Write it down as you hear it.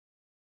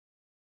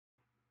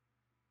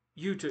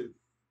YouTube.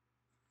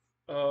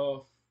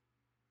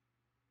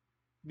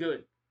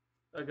 Good.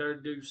 I gotta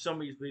do some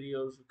of these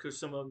videos because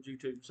some of them's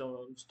YouTube, some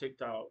of them's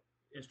TikTok,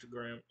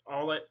 Instagram,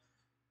 all that.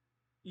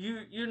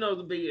 You know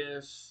the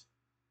BS.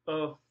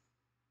 Uh,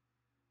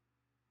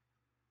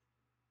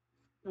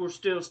 we're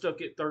still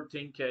stuck at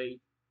 13K.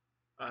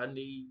 I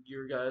need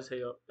your guys'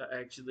 help to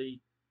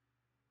actually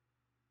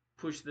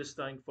push this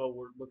thing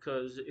forward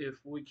because if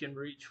we can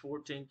reach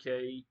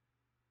 14K,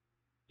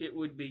 it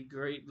would be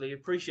greatly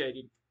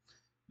appreciated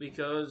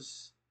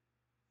because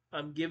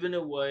I'm giving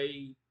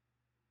away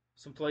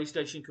some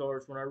PlayStation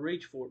cards when I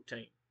reach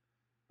 14.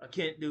 I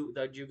can't do it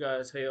without you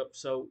guys' help,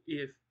 so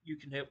if you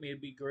can help me,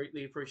 it'd be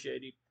greatly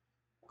appreciated.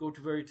 Go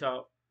to the very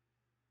top,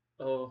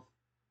 uh,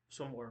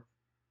 somewhere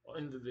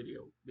in the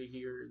video. Be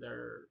here,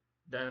 there,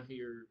 down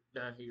here,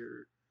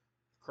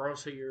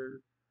 across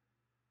here,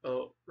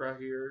 right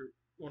here.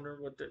 Wonder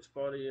what that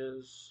spot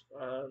is.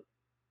 I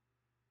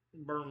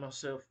burned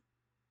myself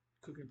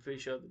cooking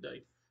fish the other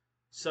day.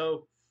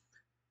 So,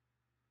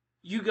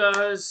 you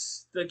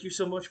guys, thank you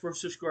so much for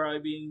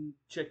subscribing,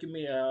 checking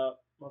me out.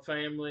 My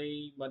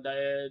family, my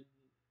dad,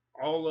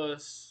 all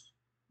us,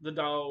 the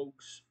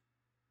dogs.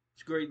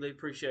 It's greatly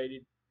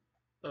appreciated.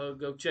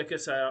 Go check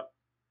us out.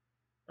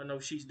 I know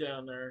she's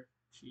down there.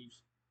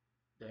 She's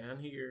down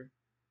here.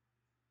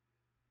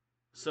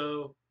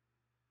 So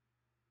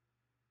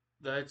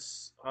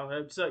that's all I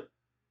have to say.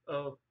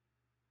 Uh,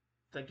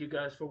 thank you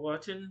guys for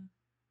watching.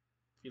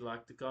 If you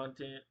like the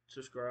content,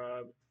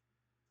 subscribe,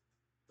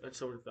 that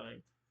sort of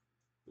thing.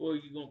 Well,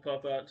 you gonna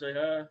pop out and say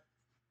hi?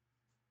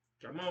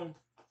 Come on,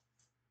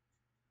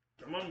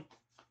 come on.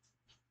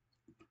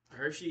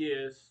 Here she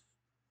is.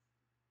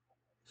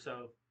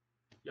 So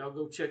y'all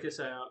go check us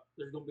out.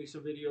 There's gonna be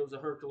some videos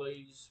of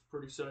Hercules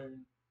pretty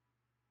soon.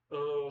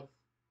 Uh,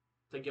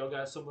 thank y'all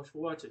guys so much for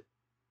watching.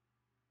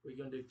 What are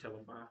you gonna do? Tell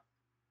them bye.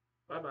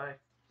 Bye bye.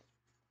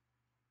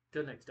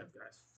 Till next time, guys.